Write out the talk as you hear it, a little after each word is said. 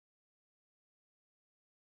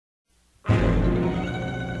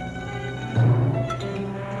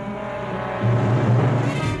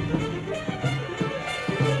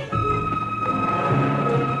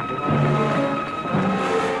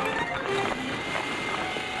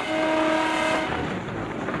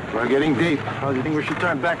We're getting deep. How do you think we should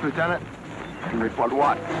turn back, Lieutenant? And report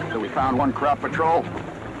what? That we found one corrupt patrol?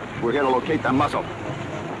 We're here to locate that muzzle.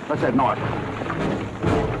 Let's head north.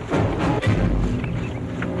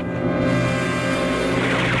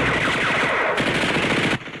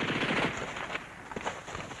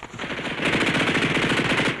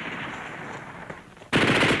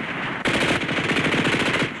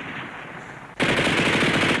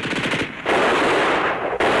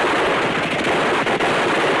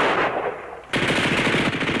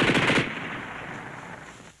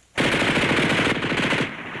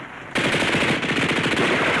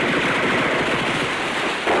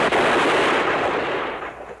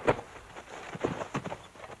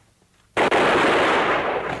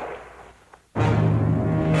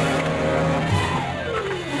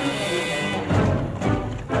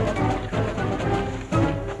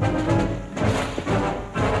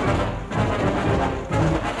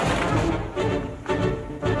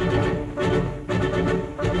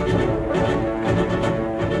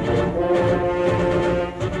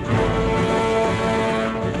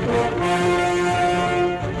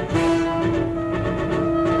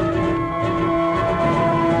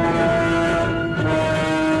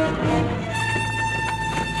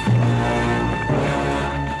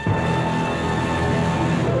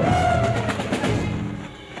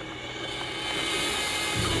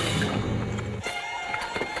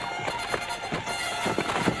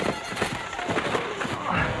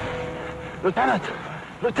 Lieutenant!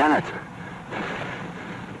 Lieutenant!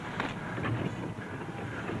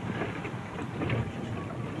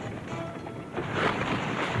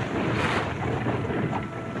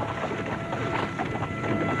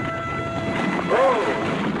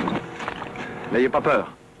 N'ayez pas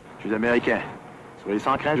peur. Je suis américain. Soyez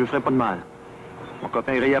sans crainte, je ne vous ferai pas de mal. Mon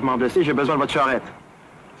copain est grièvement blessé, j'ai besoin de votre charrette.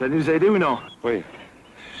 Vous allez nous aider ou non? Oui.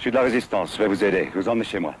 Je suis de la résistance, je vais vous aider. Je vous emmène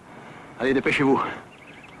chez moi. Allez, dépêchez-vous.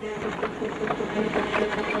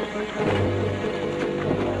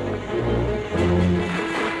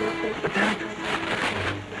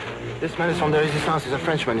 This man is from the Resistance. He's a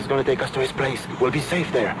Frenchman. He's going to take us to his place. We'll be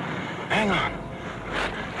safe there. Hang on.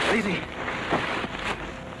 Easy.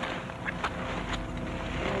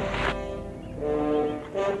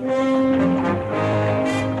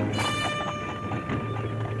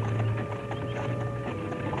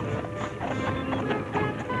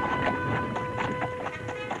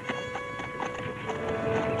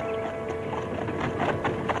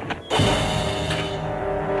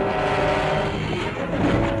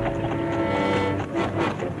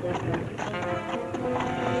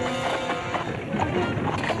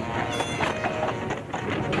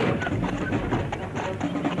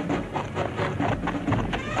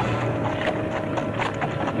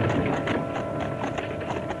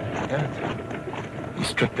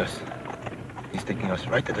 He's tricked us. He's taking us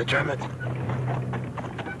right to the Germans.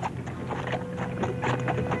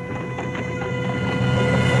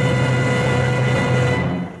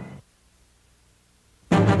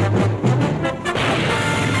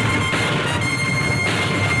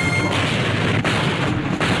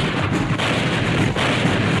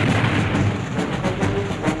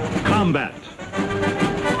 Combat.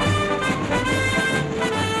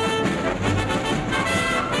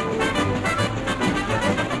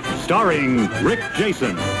 Starring Rick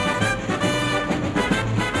Jason.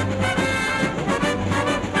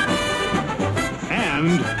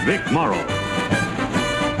 And Vic Morrow.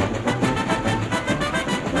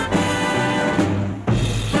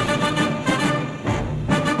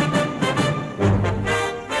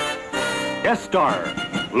 Guest star,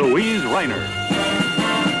 Louise Reiner.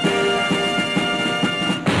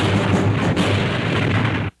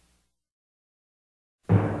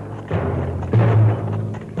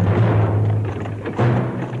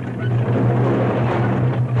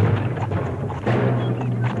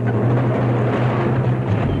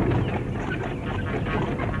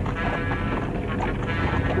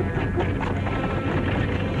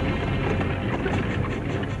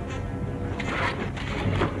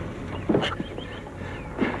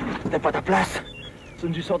 C'était pas ta place.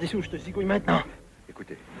 Sonne du sort d'ici ou je te zigouille maintenant.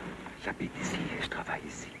 Écoutez, j'habite ici et je travaille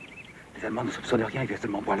ici. Les Allemands ne soupçonnent rien, ils viennent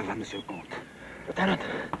seulement boire le vin de Monsieur le Comte. Lieutenant,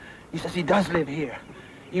 he says he does live here.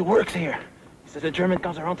 He works here. He says the German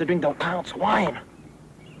comes around to drink the Count's wine.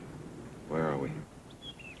 Where are we?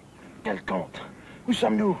 Quel Comte? Où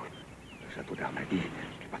sommes-nous? Le château d'Armady,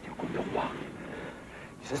 qui appartient au comte de Roy.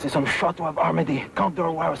 He says there's some chateau of Armady, Count de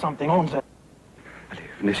Roy or something owns it. Allez,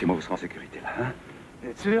 venez chez moi, vous serez en sécurité là, hein? Vous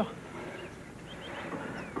êtes sûr?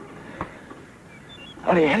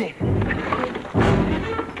 Allez, allez.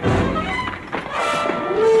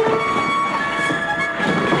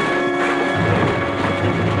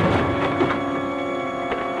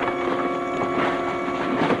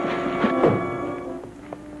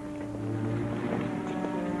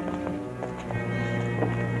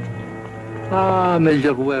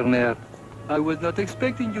 Major Werner. I was not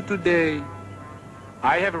expecting you today.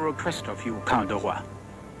 I have a request of you, Count de Roy.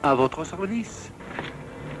 À votre service.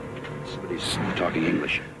 Somebody's talking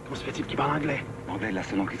English. Comment se fait-il qu'ils parlent anglais? L'anglais est la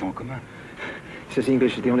seule langue qu'ils ont en commun. He says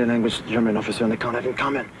English is the only language the German officer and the count have in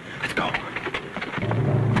common. Let's go.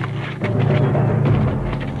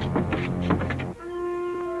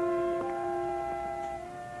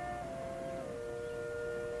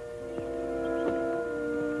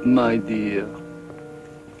 My dear.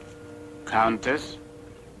 Countess?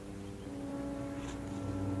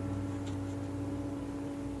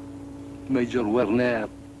 Major Werner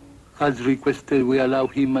has requested we allow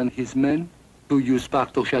him and his men to use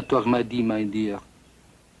part of Chateau Armady, my dear.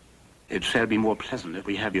 It shall be more pleasant if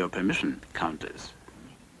we have your permission, Countess.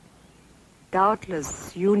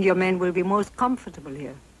 Doubtless, you and your men will be most comfortable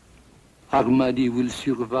here. Armady will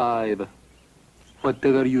survive,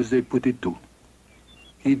 whatever use they put it to.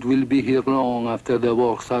 It will be here long after the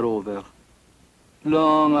wars are over.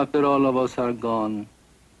 Long after all of us are gone.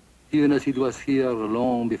 Even as it was here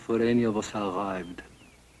long before any of us arrived.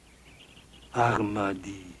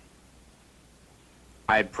 Armady.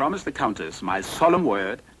 I promise the Countess my solemn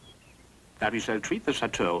word that we shall treat the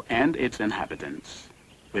chateau and its inhabitants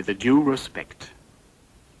with the due respect.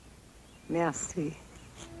 Merci.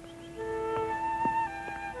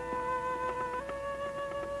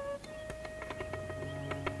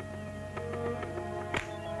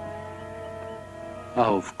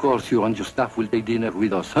 Oh, of course, you and your staff will take dinner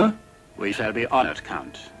with us, huh? We shall be honored,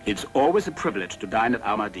 Count. It's always a privilege to dine at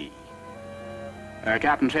Armady.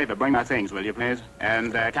 Captain Schaefer, bring my things, will you, please?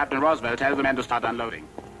 And Captain Roswell, tell the men to start unloading.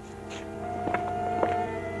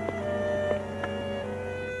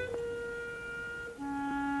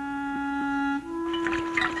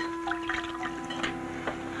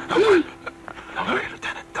 Don't worry,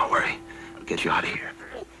 Lieutenant. Don't worry. I'll get you out of here.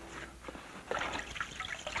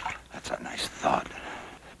 That's a nice thought.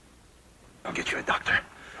 I'll get you a doctor.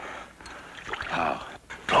 How?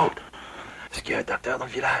 Claude, est-ce qu'il y a un docteur dans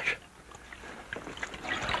le village?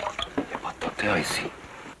 Il n'y a pas de docteur ici.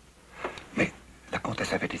 Mais la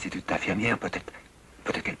comtesse avait des études d'infirmière, peut-être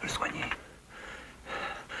qu'elle peut le soigner.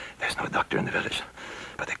 There's no doctor in the village,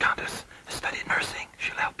 but the countess has studied nursing.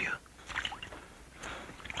 She'll help you.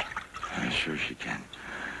 I'm sure she can.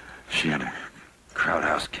 She and her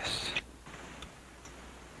crowdhouse kiss.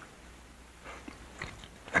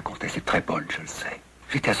 La comtesse est très bonne, je le sais.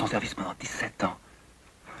 J'étais à son service pendant 17 ans.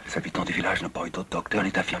 Les habitants du village n'ont pas eu d'autre docteur ni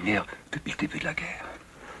d'infirmière depuis le début de la guerre.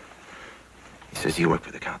 He says he worked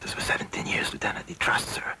for the countess for 17 years, Lieutenant. He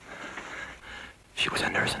trusts her. She was a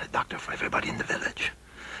nurse and a doctor for everybody in the village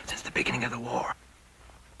since the beginning of the war.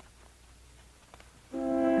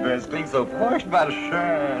 Das klingt so furchtbar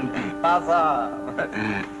schön. Pass auf.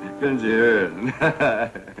 Können Sie hören.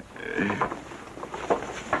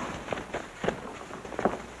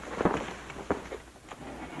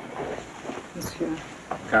 Monsieur.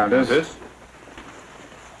 Countess?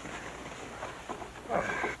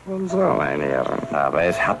 Und so, meine Herren. Aber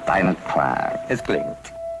es hat einen Klang. Es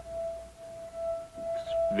klingt.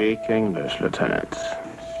 Speak English, Lieutenant.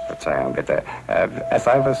 Verzeihung, bitte. As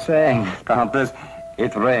I was saying, Countess,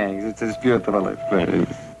 it rings. It's as beautiful as it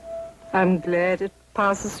rings. I'm glad it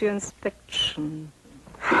passes your inspection.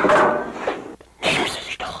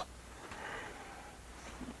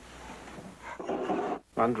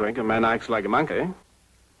 One drink, a man acts like a monkey.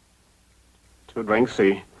 2 drinks,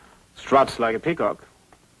 he struts like a peacock.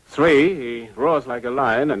 3, he roars like a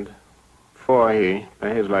lion. And 4, he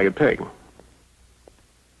behaves like a pig.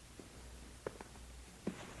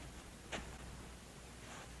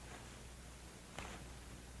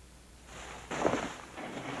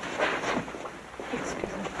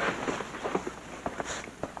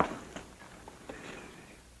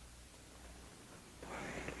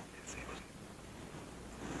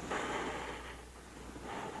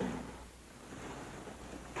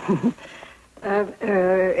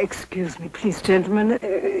 Excuse me, please, gentlemen.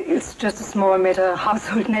 It's just a small matter,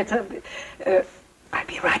 household matter. I'll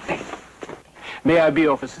be right back. May I be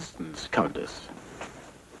of assistance, Countess?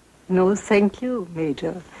 No, thank you,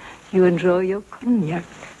 Major. You enjoy your cognac.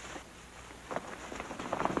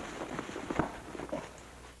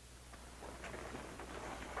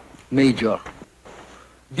 Major,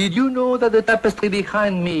 did you know that the tapestry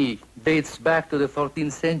behind me dates back to the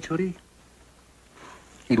 14th century?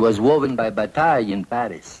 It was woven by Bataille in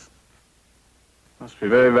Paris. Must be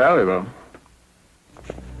very valuable.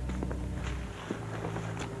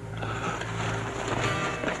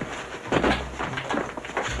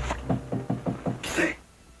 C'est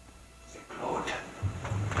Claude.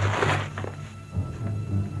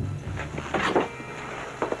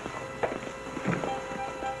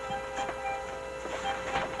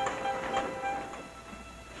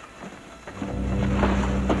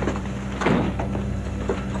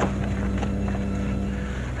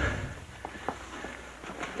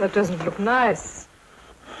 That doesn't look nice.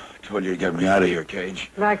 I told you to get me out of here, Cage.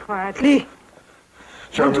 Lie quietly.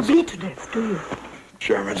 Want to bleed to death, do you?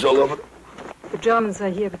 Germans all over. The Germans are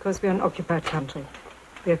here because we're an occupied country.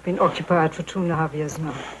 We have been occupied for 2.5 years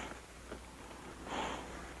now.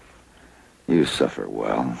 You suffer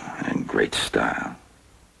well and in great style.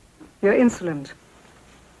 You're insolent.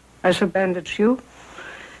 I shall bandage you,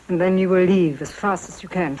 and then you will leave as fast as you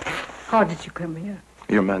can. How did you come here?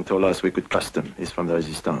 Your man told us we could trust him. He's from the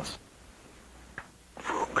Resistance.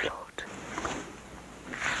 Vous, Claude.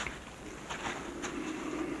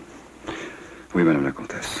 Oui, Madame la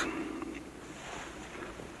Comtesse.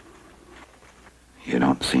 You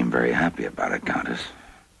don't seem very happy about it, Countess.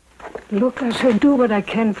 Look, I shall do what I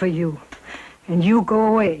can for you, and you go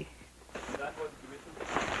away.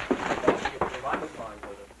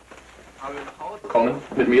 Kommen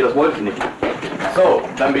mit mir, das wollte ich nicht. So,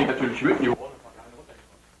 dann bin ich natürlich wütend.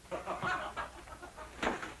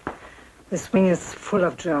 This wing is full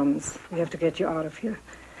of Germans. We have to get you out of here.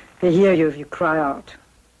 They hear you if you cry out.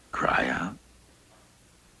 Cry out?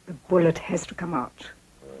 The bullet has to come out.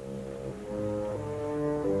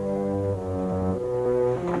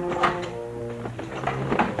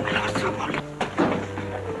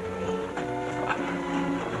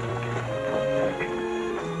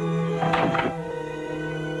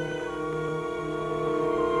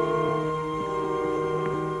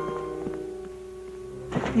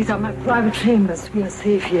 These are my private chambers. We are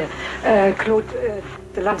safe here. Claude,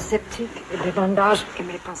 the lamp septic, the bandage, et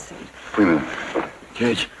mes pincettes. Oui, Madame.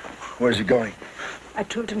 Cage, where's he going? I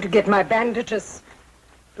told him to get my bandages.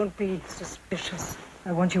 Don't be suspicious.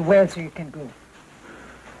 I want you well so you can go.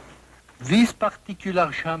 This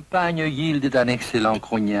particular champagne yielded an excellent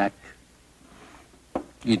cognac.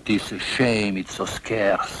 It is a shame it's so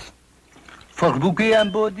scarce. For bouquet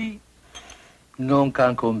and body, none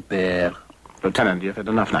can compare. Lieutenant, you've had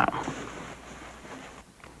enough now.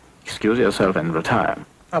 Excuse yourself and retire.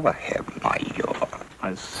 Aber Herr Major,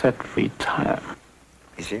 I said retire.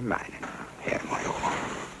 Sie meinen, Herr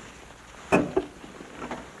Major.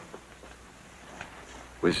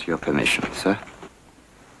 With your permission, sir.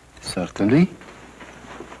 Certainly.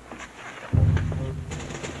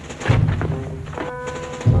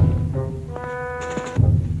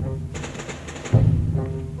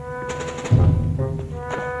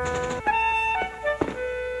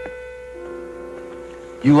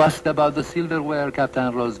 You asked about the silverware,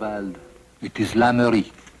 Captain Roswald. It is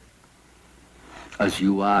l'Amérique. As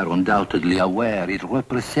you are undoubtedly aware, it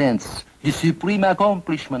represents the supreme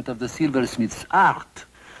accomplishment of the silversmith's art.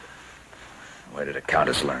 Where did a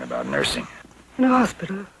countess learn about nursing? In a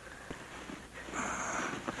hospital.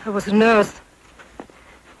 I was a nurse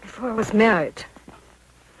before I was married.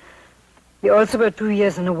 We also were 2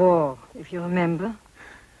 years in a war, if you remember.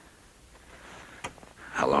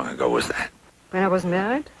 How long ago was that? When I was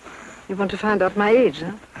married? You want to find out my age,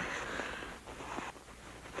 huh?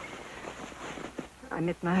 I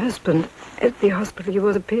met my husband at the hospital. He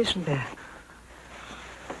was a patient there.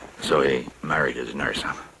 So he married his nurse,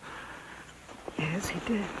 huh? Yes, he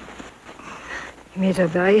did. He made her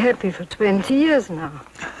very happy for 20 years now.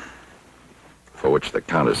 For which the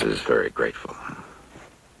countess is very grateful.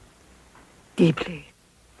 Deeply.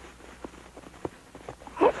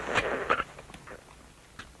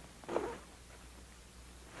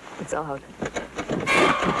 It's out.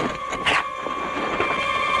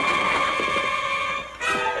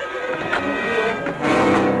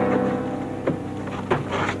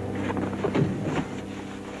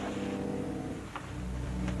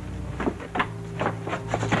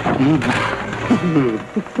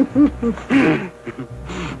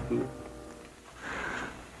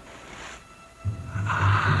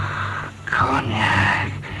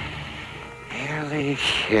 Cognac.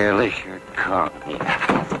 Herrlich, cognac.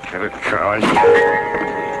 Cognac.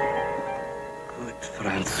 Good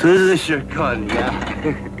französischer Cognac.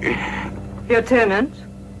 Lieutenant,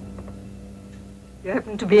 you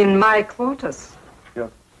happen to be in my quarters.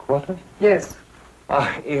 Your quarters? Yes.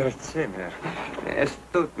 Ach, Ihr Zimmer. Es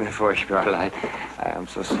tut mir furchtbar leid. I am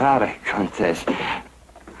so sorry, Countess.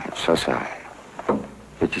 I'm so sorry.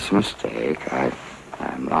 It is a mistake.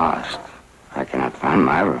 I'm lost. I cannot find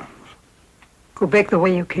my room. Go back the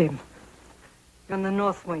way you came. You're in the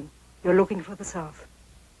north wing. You're looking for the south.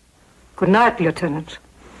 Good night, Lieutenant.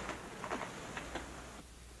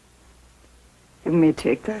 You may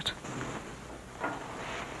take that.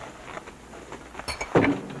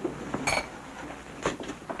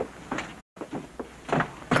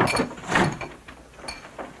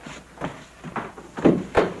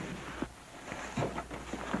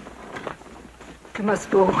 You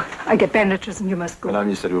must go. I get bandages and you must go. Madame,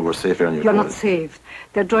 you said we were safe here on your You're not quarters. saved.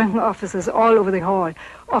 There are drunken officers all over the hall.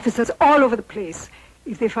 Officers all over the place.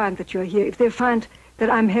 If they find that you're here, if they find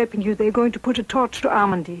that I'm helping you, they're going to put a torch to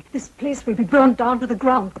Armandy. This place will be burned down to the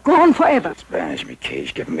ground. Gone forever. Banish me,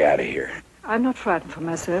 Cage. Get me out of here. I'm not frightened for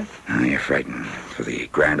myself. Oh, you're frightened for the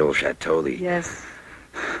grand old chateau, the Yes.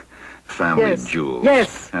 family Yes. jewels.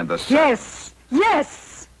 Yes. And the Yes. Yes.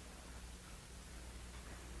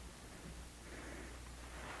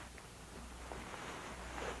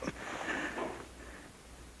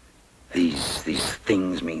 These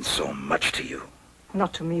things mean so much to you.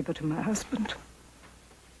 Not to me, but to my husband.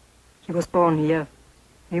 He was born here.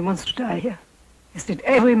 He wants to die here. As did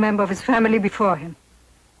every member of his family before him.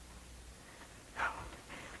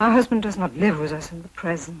 My husband does not live with us in the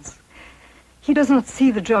presence. He does not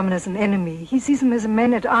see the German as an enemy. He sees him as a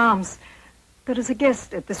man-at-arms that is a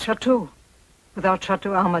guest at this chateau. Without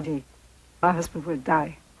Chateau Armady, my husband will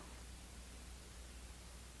die.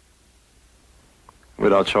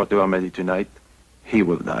 Without Chateau Armady tonight, he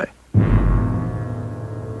will die.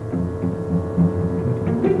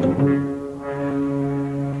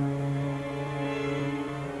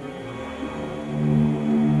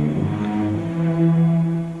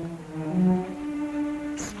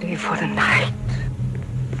 Stay for the night.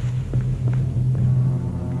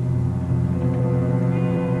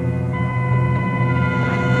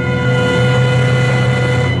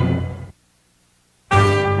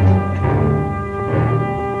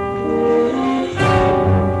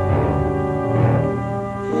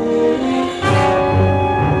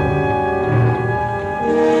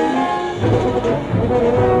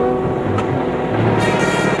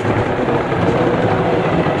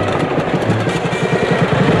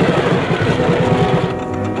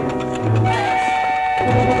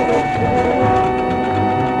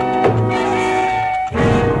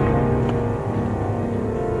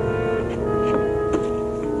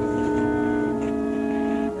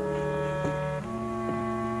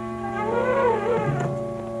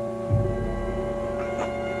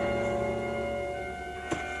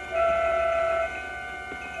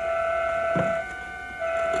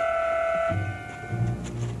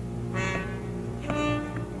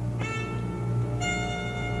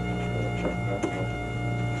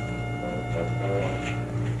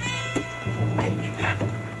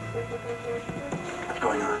 What's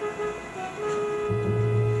going on?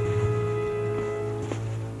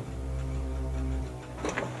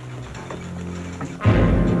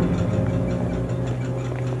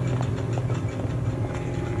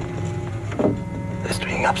 They're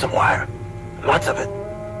stringing up some wire. Lots of it.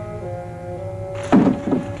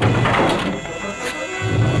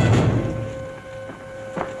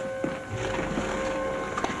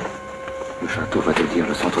 Le château va devenir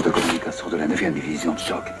le centre de communication de la 9e division de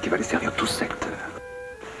choc qui va desservir tout ce secteur.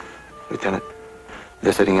 Lieutenant,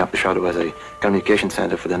 they're setting up the Chateau as a communication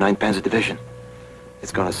center for the 9th Panzer Division.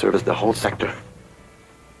 It's going to service the whole sector.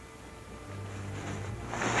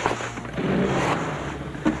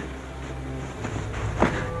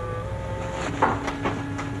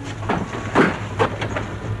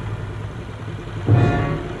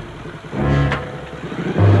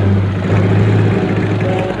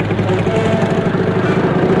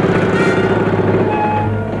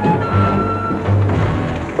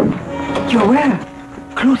 You're well.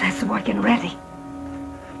 Claude has the wagon ready.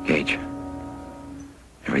 Gage,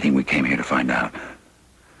 everything we came here to find out.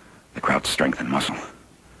 The Kraut's strength and muscle.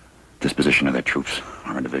 Disposition of their troops,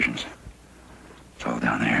 armored divisions. It's all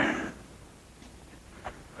down there.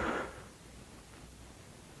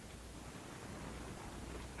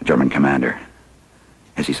 The German commander.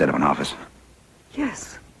 Has he set up an office?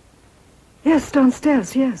 Yes. Yes,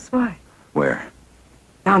 downstairs, yes. Why? Where?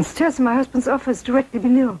 Downstairs in my husband's office, directly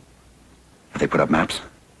below. Have they put up maps?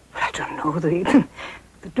 I don't know.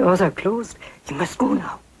 The doors are closed. You must go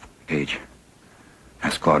now. Gage,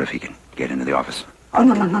 ask Claude if he can get into the office. Oh,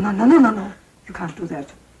 no. You can't do that.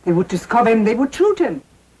 They would discover him. They would shoot him.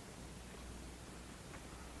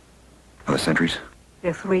 Are the sentries?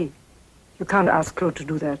 There are 3. You can't ask Claude to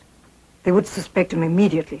do that. They would suspect him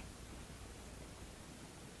immediately.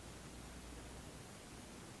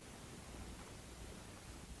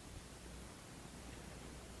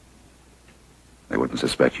 They wouldn't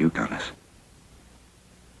suspect you, Countess.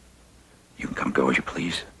 You can come go as you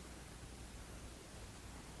please.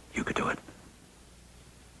 You could do it.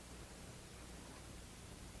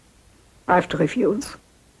 I have to refuse.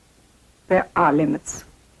 There are limits.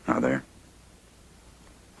 Are there?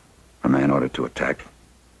 A man ordered to attack.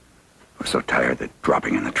 Was so tired that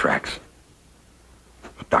dropping in the tracks.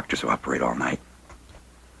 Doctors who operate all night.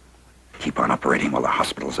 Keep on operating while the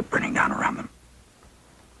hospitals are burning down around them.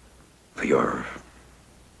 for your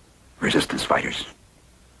resistance fighters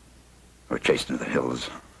who are chased into the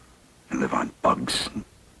hills and live on bugs and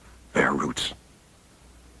bare roots.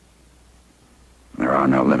 There are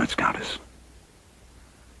no limits, Countess.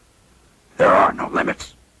 There are no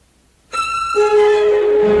limits.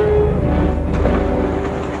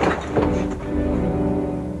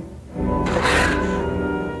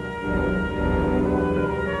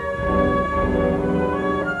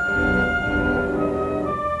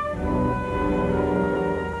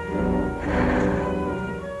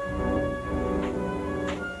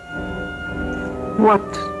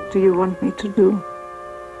 What do you want me to do?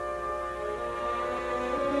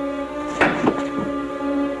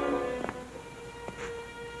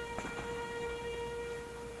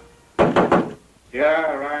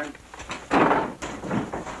 Yeah, Ryan.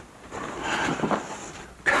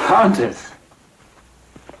 Countess!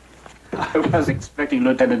 I was expecting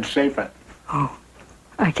Lieutenant Schaefer. Oh,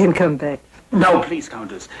 I can come back. No, please,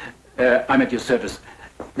 Countess. I'm at your service.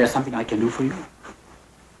 There's something I can do for you?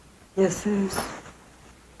 Yes, there is.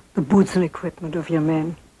 The boots and equipment of your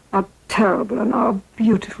men are terrible and are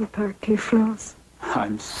beautiful parquet floors.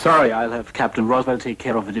 I'm sorry. I'll have Captain Roswell take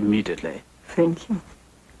care of it immediately. Thank you.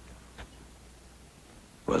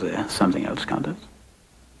 Was there something else, Countess?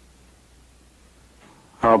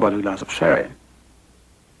 How about a glass of sherry?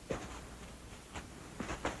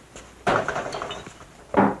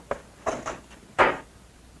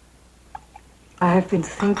 I have been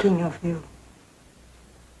thinking of you.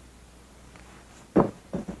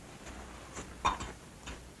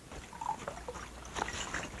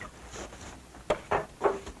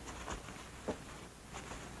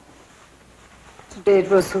 Today it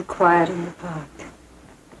was so quiet in the park.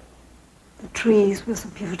 The trees were so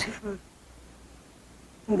beautiful.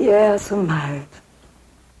 And the air so mild.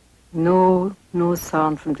 No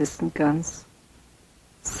sound from distant guns.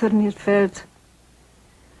 Suddenly it felt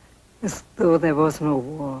as though there was no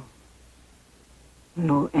war.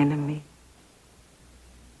 No enemy.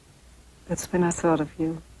 That's when I thought of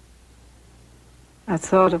you. I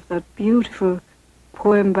thought of that beautiful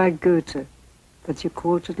poem by Goethe that you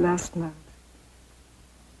quoted last night.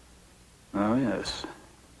 Oh, yes.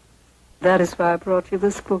 That is why I brought you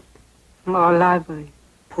this book from our library,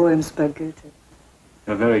 Poems by Goethe.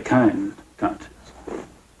 You're very kind, Countess.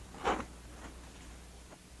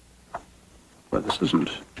 Well, this isn't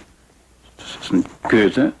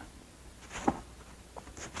Goethe.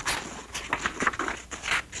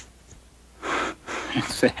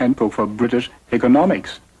 It's a handbook for British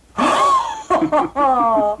economics.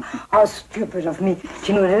 Oh, how stupid of me.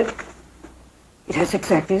 Do you know that? It has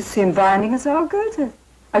exactly the same binding as our Goethe.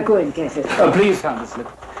 I go and get it. Oh, please, Countess,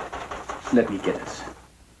 let me get it.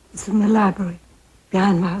 It's in the library,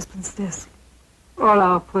 behind my husband's desk. All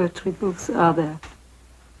our poetry books are there.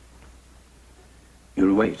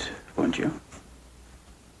 You'll wait, won't you?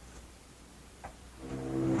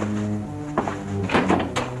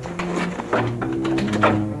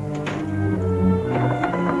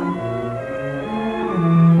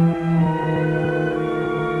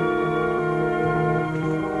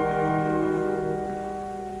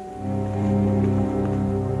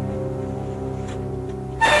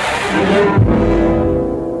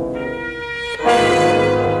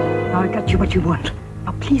 What you want.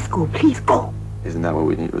 Now, please go. Isn't that what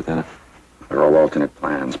we need, Lieutenant? They're all alternate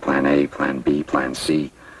plans. Plan A, Plan B, Plan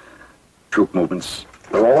C. Troop movements.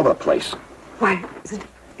 They're all over the place. Why?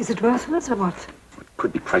 Is it worthless or what? It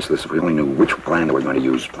could be priceless if we only knew which plan that we're going to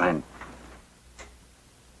use. Plan.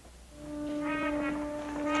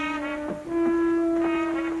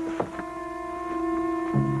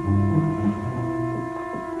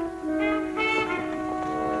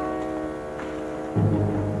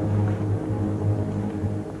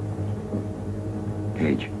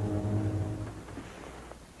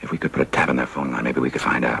 If we could put a tab on their phone line, maybe we could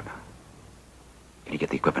find out. Can you get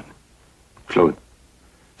the equipment? Claude,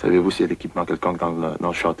 savez-vous s'il y a l'équipement quelconque dans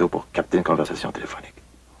le château pour capter une conversation téléphonique?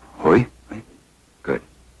 Oui? Good.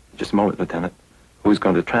 Just a moment, Lieutenant. Who's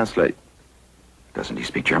going to translate? Doesn't he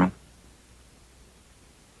speak German?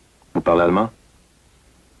 Vous parlez allemand?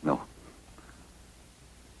 Non.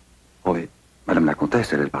 Oui. Madame la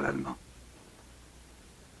Comtesse, elle parle allemand.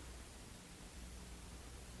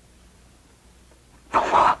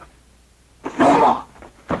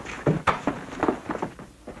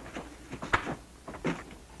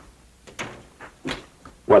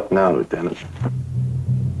 What now, Lieutenant?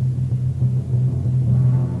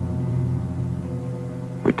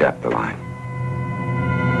 We tapped the line.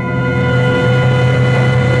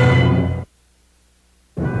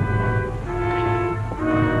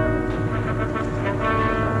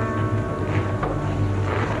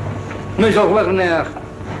 Major Werner.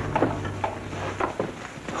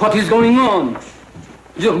 What is going on?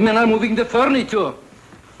 Your men are moving the furniture.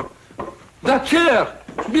 That chair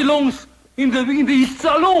belongs in the East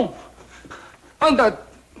Salon. And that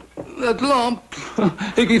lamp,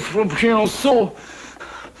 it is from Chenonceau.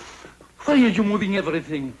 Why are you moving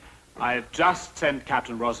everything? I've just sent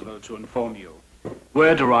Captain Roosevelt to inform you.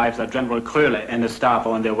 Word arrives that General Kröller and his staff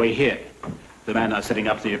are on their way here. The men are setting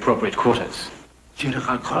up the appropriate quarters.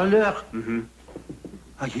 General Kröller? Mm-hmm.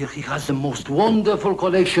 I hear he has the most wonderful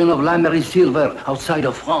collection of Lamery silver outside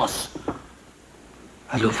of France.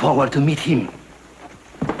 I look forward to meet him.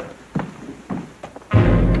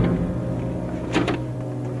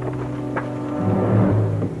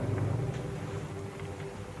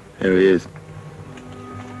 Here he is.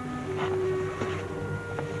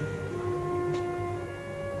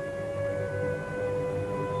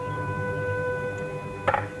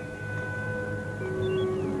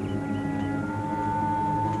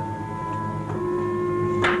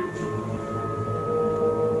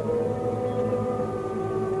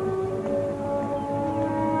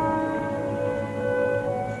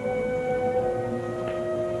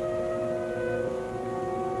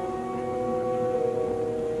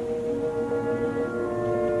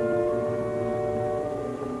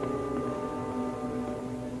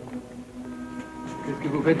 Qu'est-ce que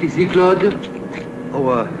vous faites ici, Claude?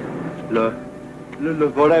 Oh, le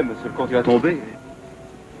volet, monsieur le comte, il a tombé.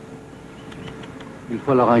 Il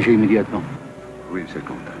faut l'arranger immédiatement. Oui, monsieur le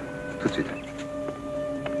comte. Tout de suite.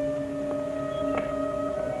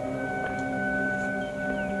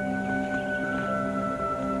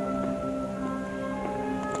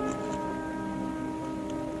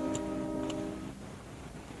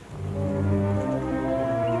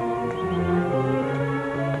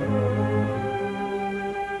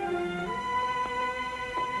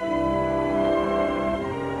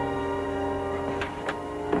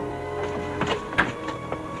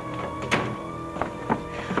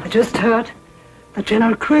 I just heard that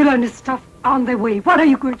General Kröller and his staff are on their way. What are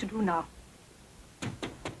you going to do now?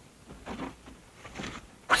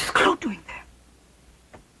 What is Claude doing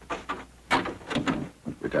there?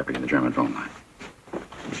 We're tapping the German phone line.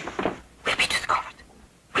 We'll be discovered.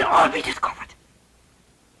 We'll all be discovered.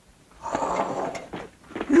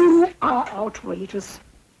 You are outrageous.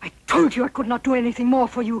 I told you I could not do anything more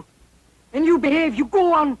for you. And you behave, you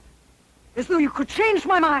go on as though you could change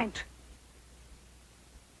my mind.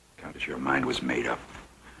 Countess, your mind was made up.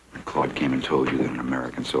 When Claude came and told you that an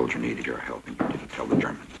American soldier needed your help, and you didn't tell the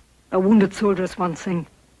Germans. A wounded soldier is one thing.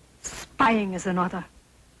 Spying is another.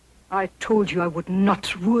 I told you I would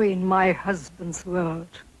not ruin my husband's world.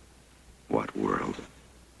 What world?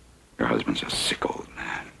 Your husband's a sick old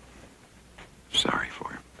man. Sorry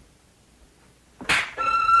for him.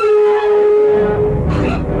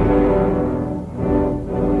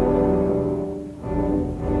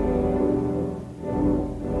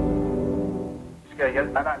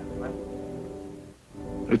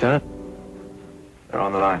 Lieutenant? They're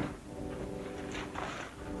on the line.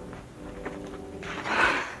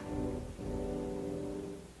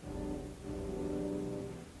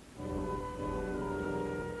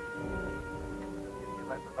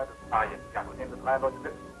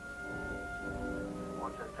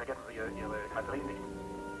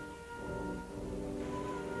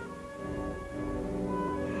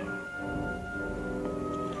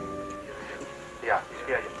 Ja, ich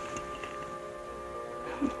sehe.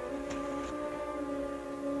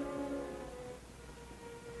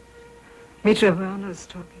 Major Werner is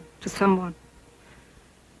talking to someone.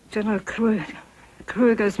 General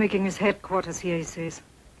Kröger is making his headquarters here, he says.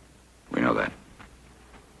 We know that.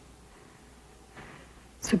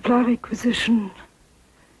 Supply requisition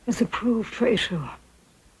is approved for issue.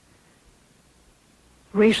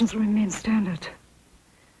 Rations remain standard.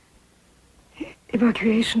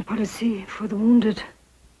 Evacuation policy for the wounded,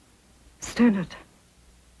 standard.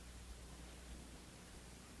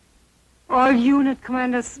 All unit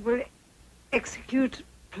commanders will execute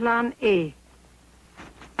Plan A.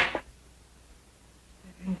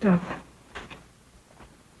 And, Are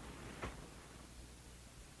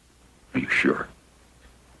you sure?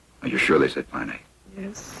 Are you sure they said Plan A?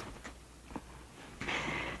 yes.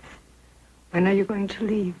 When are you going to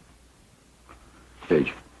leave?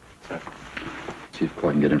 Page. Sir. See if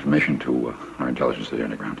Claude can get information to our intelligence there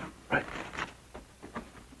underground. Right.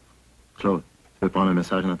 Claude, tu peux prendre le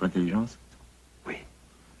message à notre intelligence? Oui.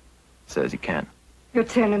 Says he can.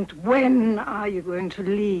 Lieutenant, when are you going to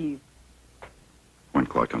leave? When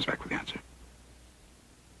Claude comes back with the answer.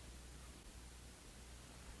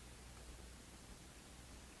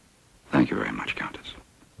 Thank you very much, Countess.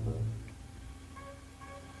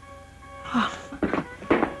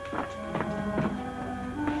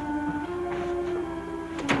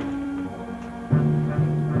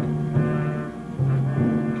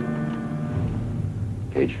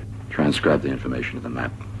 Transcribe the information to the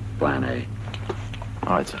map. Plan A.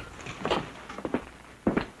 All right, sir.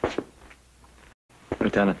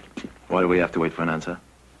 Lieutenant, why do we have to wait for an answer?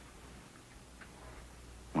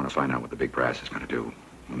 I want to find out what the big brass is going to do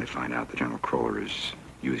when they find out that General Kroller is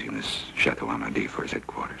using this Chateau Amadi for his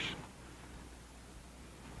headquarters.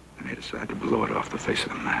 And they decide to blow it off the face of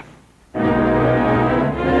the map.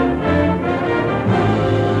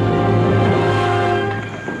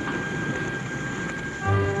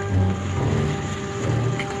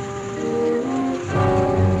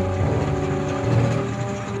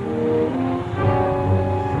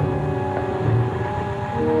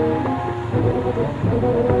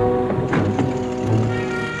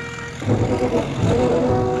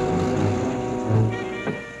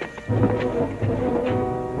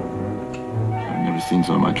 I've never seen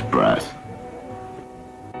so much brass.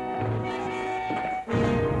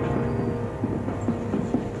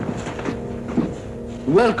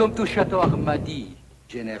 Welcome to Chateau Armadi,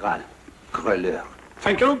 General Kroller.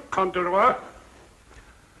 Thank you, Count de Roy.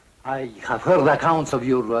 I have heard accounts of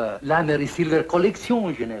your Lannery silver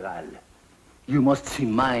collection, General. You must see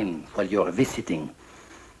mine while you're visiting.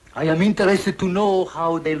 I am interested to know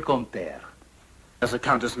how they'll compare. Does the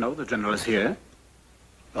Countess know the General is here?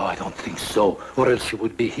 Oh, I don't think so, or else she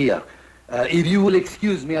would be here. If you will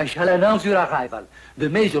excuse me, I shall announce your arrival. The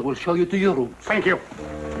Major will show you to your room. Thank you.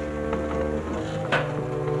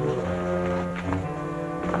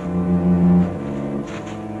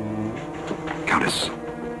 Countess,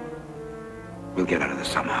 we'll get out of this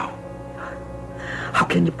somehow. How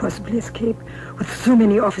can you possibly escape with so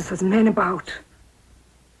many officers and men about?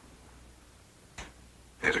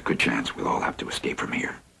 There's a good chance we'll all have to escape from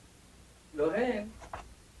here. Lorraine.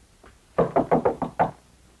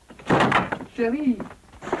 Chérie,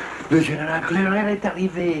 le général Kroller est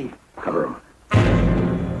arrivé. Cover him.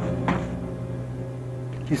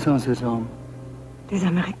 Qui sont ces hommes? Des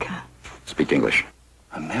Américains. Speak English.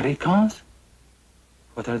 Americans?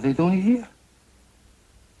 What are they doing here?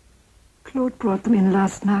 Claude brought them in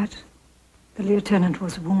last night. The lieutenant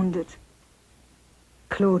was wounded.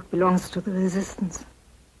 Claude belongs to the resistance.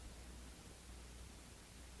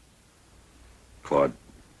 Claude,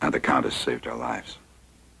 how the Countess saved our lives.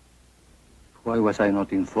 Why was I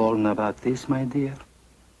not informed about this, my dear?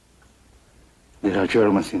 There are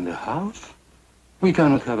Germans in the house. We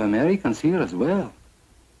cannot have Americans here as well.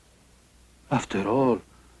 After all,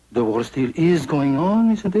 the war still is going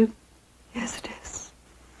on, isn't it? Yes, it is.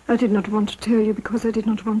 I did not want to tell you because I did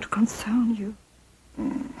not want to concern you.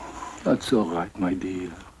 That's all right, my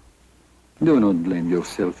dear. Do not blame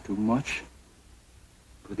yourself too much.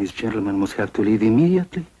 But this gentleman must have to leave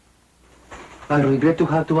immediately. I regret to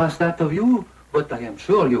have to ask that of you, but I am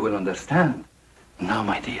sure you will understand. Now,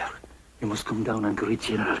 my dear, you must come down and greet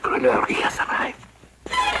General Kroller. He has arrived.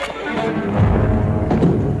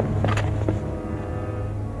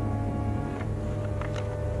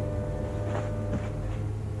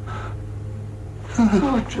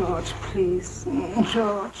 Oh, George, please.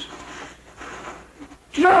 George.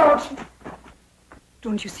 George!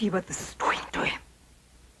 Don't you see what this is doing to him?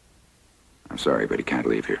 I'm sorry, but he can't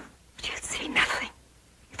leave here. But he'll say nothing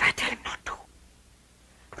if I tell him not to.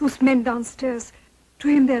 Those men downstairs, to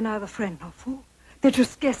him they're neither friend nor foe. They're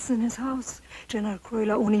just guests in his house. General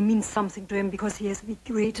Kroller only means something to him because he has the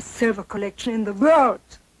greatest silver collection in the world.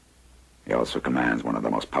 He also commands one of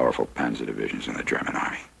the most powerful panzer divisions in the German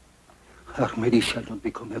army. Armadi shall not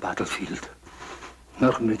become a battlefield.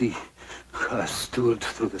 Armadi has stood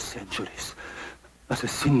through the centuries as a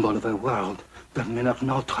symbol of a world that men are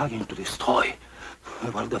now trying to destroy.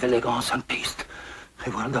 A world of elegance and taste. A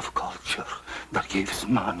world of culture that gives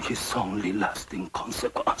man his only lasting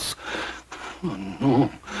consequence. Oh no,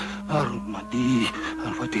 Armadi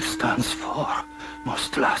and what it stands for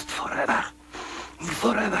must last forever.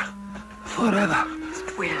 Forever. Forever.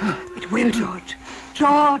 It will. It will, George.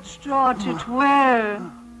 George, it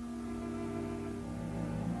will.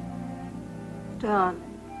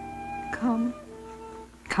 Darling, come.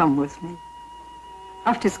 Come with me.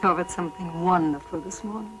 I've discovered something wonderful this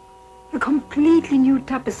morning. A completely new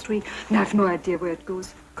tapestry, and I've no idea where it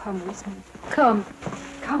goes. Come with me. Come.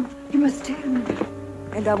 You must tell me.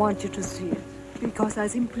 And I want you to see it, because I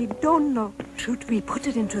simply don't know. Should we put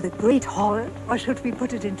it into the Great Hall, or should we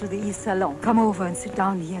put it into the East Salon? Come over and sit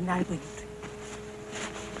down here, and I'll bring it to you.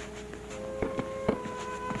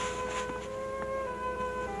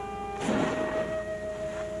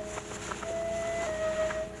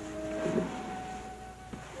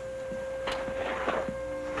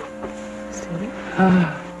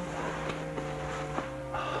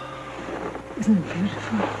 Isn't it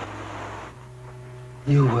beautiful?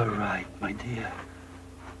 You were right, my dear.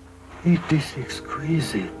 It is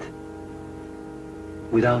exquisite.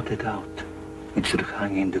 Without a doubt, it should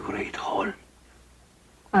hang in the great hall.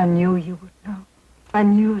 I knew you would know. I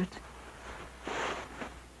knew it.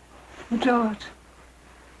 George,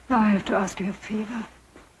 now I have to ask you a favor.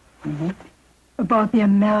 About the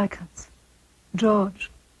Americans. George,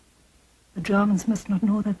 the Germans must not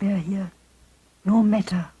know that they are here. No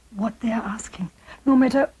matter what they are asking, no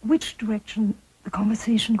matter which direction the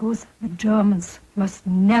conversation goes, the Germans must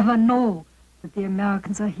never know that the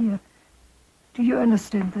Americans are here. Do you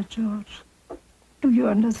understand that, George? Do you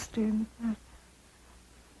understand that?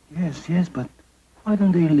 Yes, but why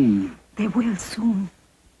don't they leave? They will soon.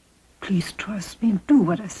 Please trust me and do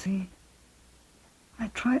what I say. I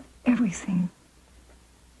tried everything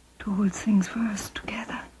to hold things for us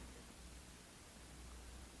together.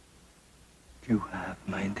 You have,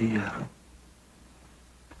 my dear.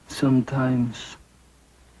 Sometimes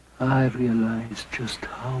I realize just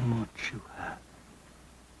how much you have.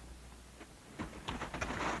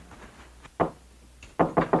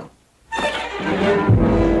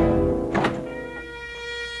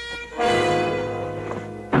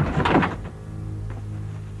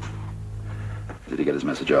 Did he get his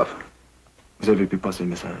message off? Vous avez pu passer le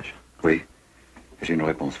message? Oui. J'ai une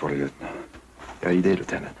réponse pour le lieutenant. Yeah, he did,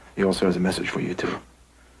 Lieutenant. He also has a message for you, too.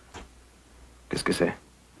 Qu'est-ce que c'est?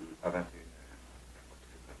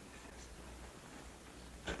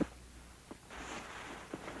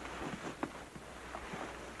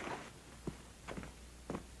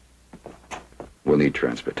 We'll need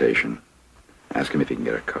transportation. Ask him if he can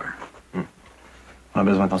get a car. On a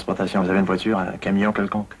besoin de transportation. Vous avez une voiture, un camion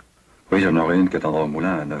quelconque? Oui, j'en aurai une qui attendra au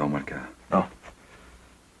moulin à 9h moins le quart. Oh.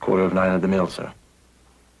 9:15 at the mill, sir.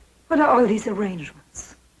 What are all these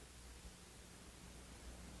arrangements?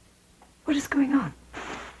 What is going on?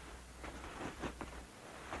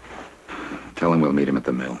 Tell him we'll meet him at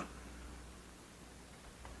the mill.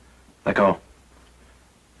 D'accord.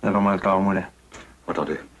 9h moins le quart au moulin.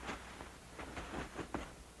 Entendu.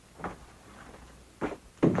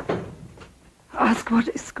 Ask what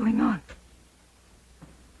is going on.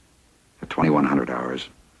 At 2100 hours,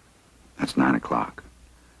 that's 9 o'clock.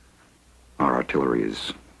 Our artillery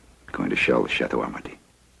is going to shell the Chateau Armady.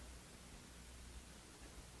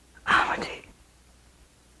 Armady.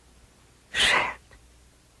 Shit.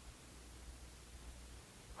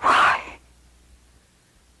 Why?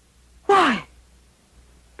 Why?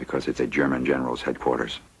 Because it's a German general's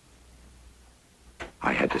headquarters.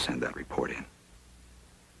 I had to send that report in.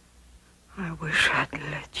 I wish I'd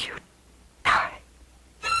let you die.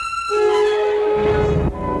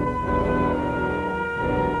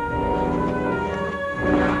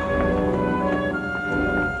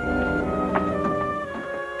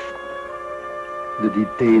 The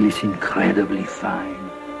detail is incredibly fine.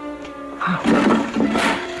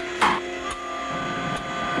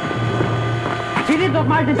 Zieh dir doch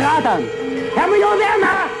mal den Draht an! Herr Major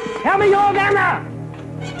Werner! Herr Major Werner!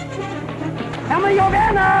 Herr Major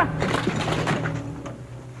Werner!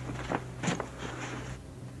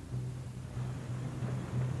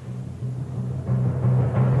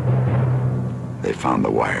 They found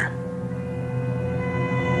the wire.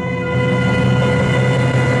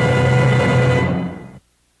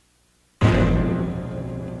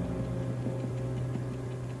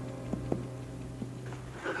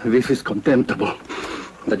 This is contemptible.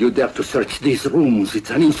 That you dare to search these rooms. It's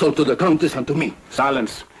an insult to the Countess and to me.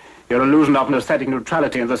 Silence. Your illusion of aesthetic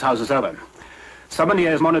neutrality in this house is over. Somebody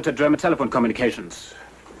has monitored German telephone communications.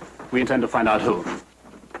 We intend to find out who.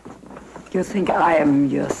 You think I am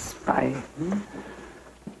your spy?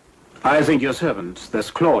 I think your servant,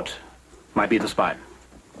 this Claude, might be the spy.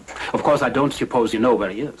 Of course, I don't suppose you know where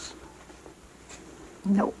he is.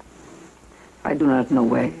 No. I do not know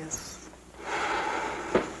where he is.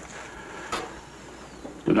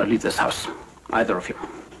 Do not leave this house, either of you.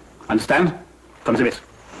 Understand? Come to this.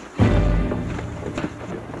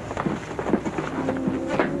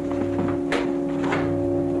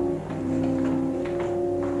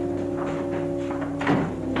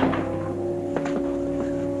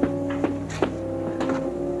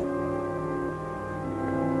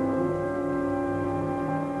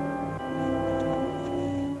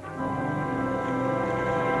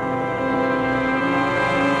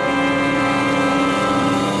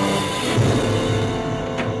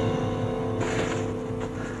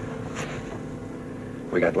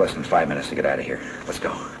 We got less than 5 minutes to get out of here. Let's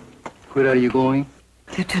go. Where are you going?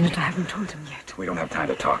 Lieutenant, I haven't told him yet. We don't have time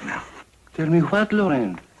to talk now. Tell me what,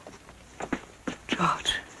 Lorraine?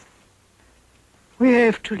 George, we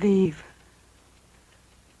have to leave.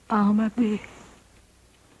 Armady.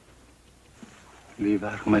 Leave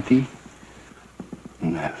Armady?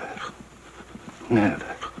 Never.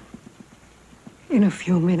 Never. In a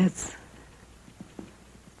few minutes,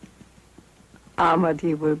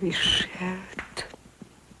 Armady will be shelled.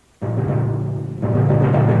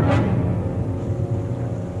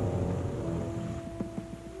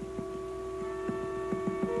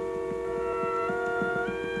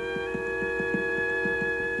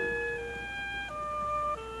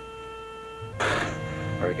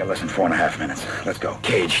 We got less than 4.5 minutes. Let's go.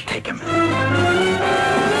 Cage, take him.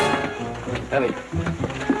 Ellie.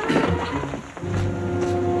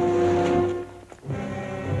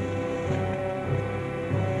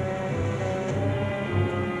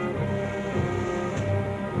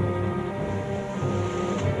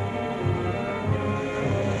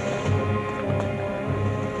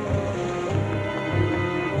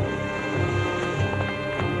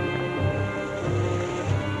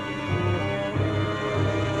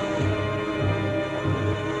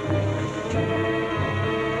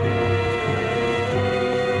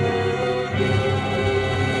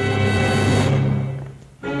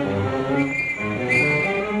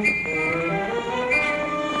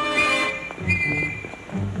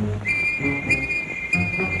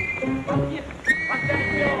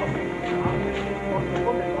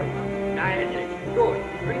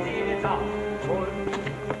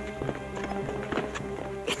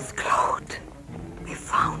 It's Claude. We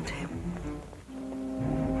found him.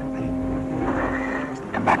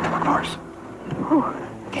 Come back to the cars. Oh.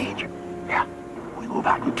 Cage. Yeah. We move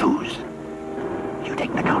out in twos. You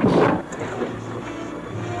take the counts.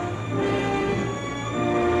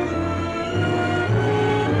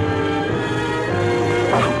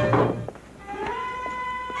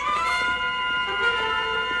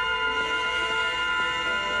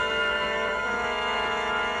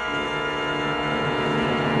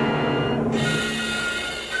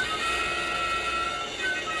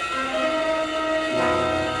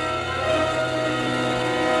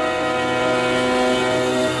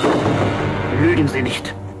 Lügen Sie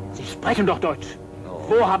nicht. Sie sprechen doch Deutsch. No.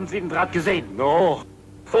 Wo haben Sie den Draht gesehen? No.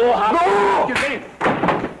 Wo haben Sie ihn gesehen?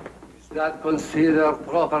 Is that considered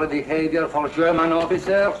proper behavior for German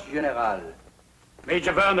officers, General?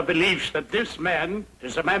 Major Werner believes that this man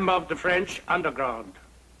is a member of the French underground.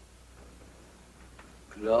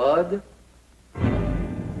 Claude?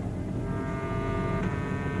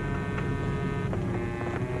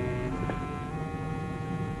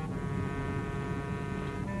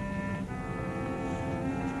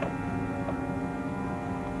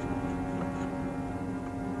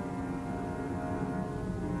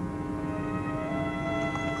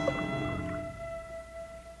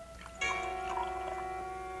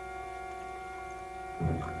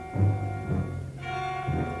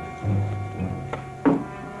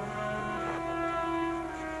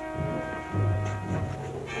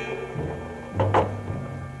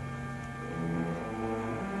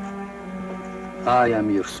 I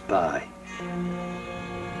am your spy.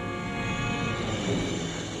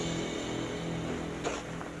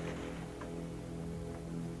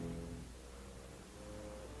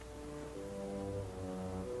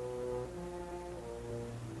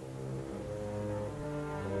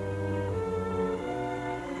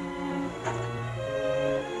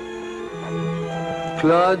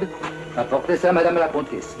 Claude, apportez ça à Madame la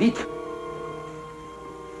Comtesse. Vite.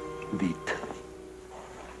 Vite.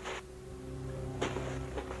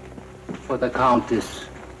 For the Countess,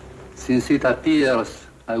 since it appears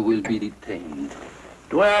I will be detained.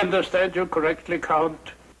 Do I understand you correctly,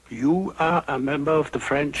 Count? You are a member of the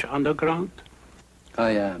French underground?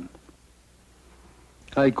 I am.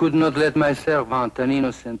 I could not let my servant, an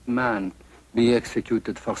innocent man, be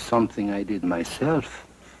executed for something I did myself.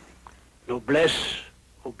 Noblesse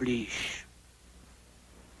oblige.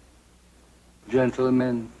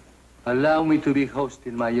 Gentlemen, allow me to be host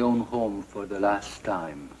in my own home for the last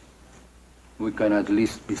time. We can at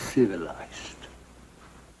least be civilized.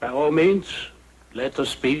 By all means, let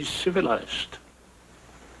us be civilized.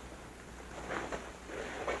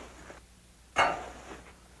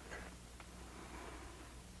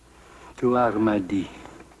 To Armady.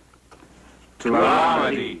 To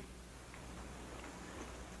Armady.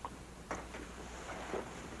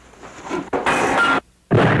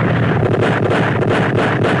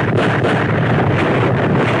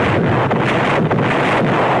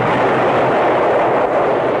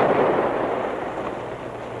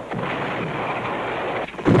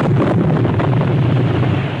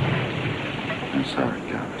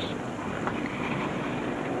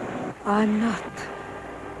 I'm not.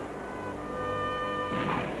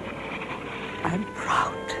 I'm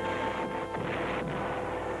proud.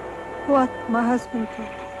 What my husband did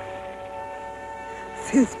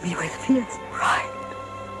fills me with fierce pride.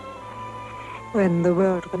 When the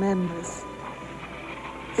world remembers,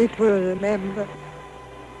 it will remember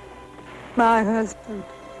my husband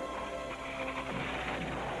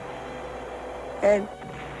and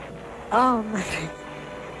Armady.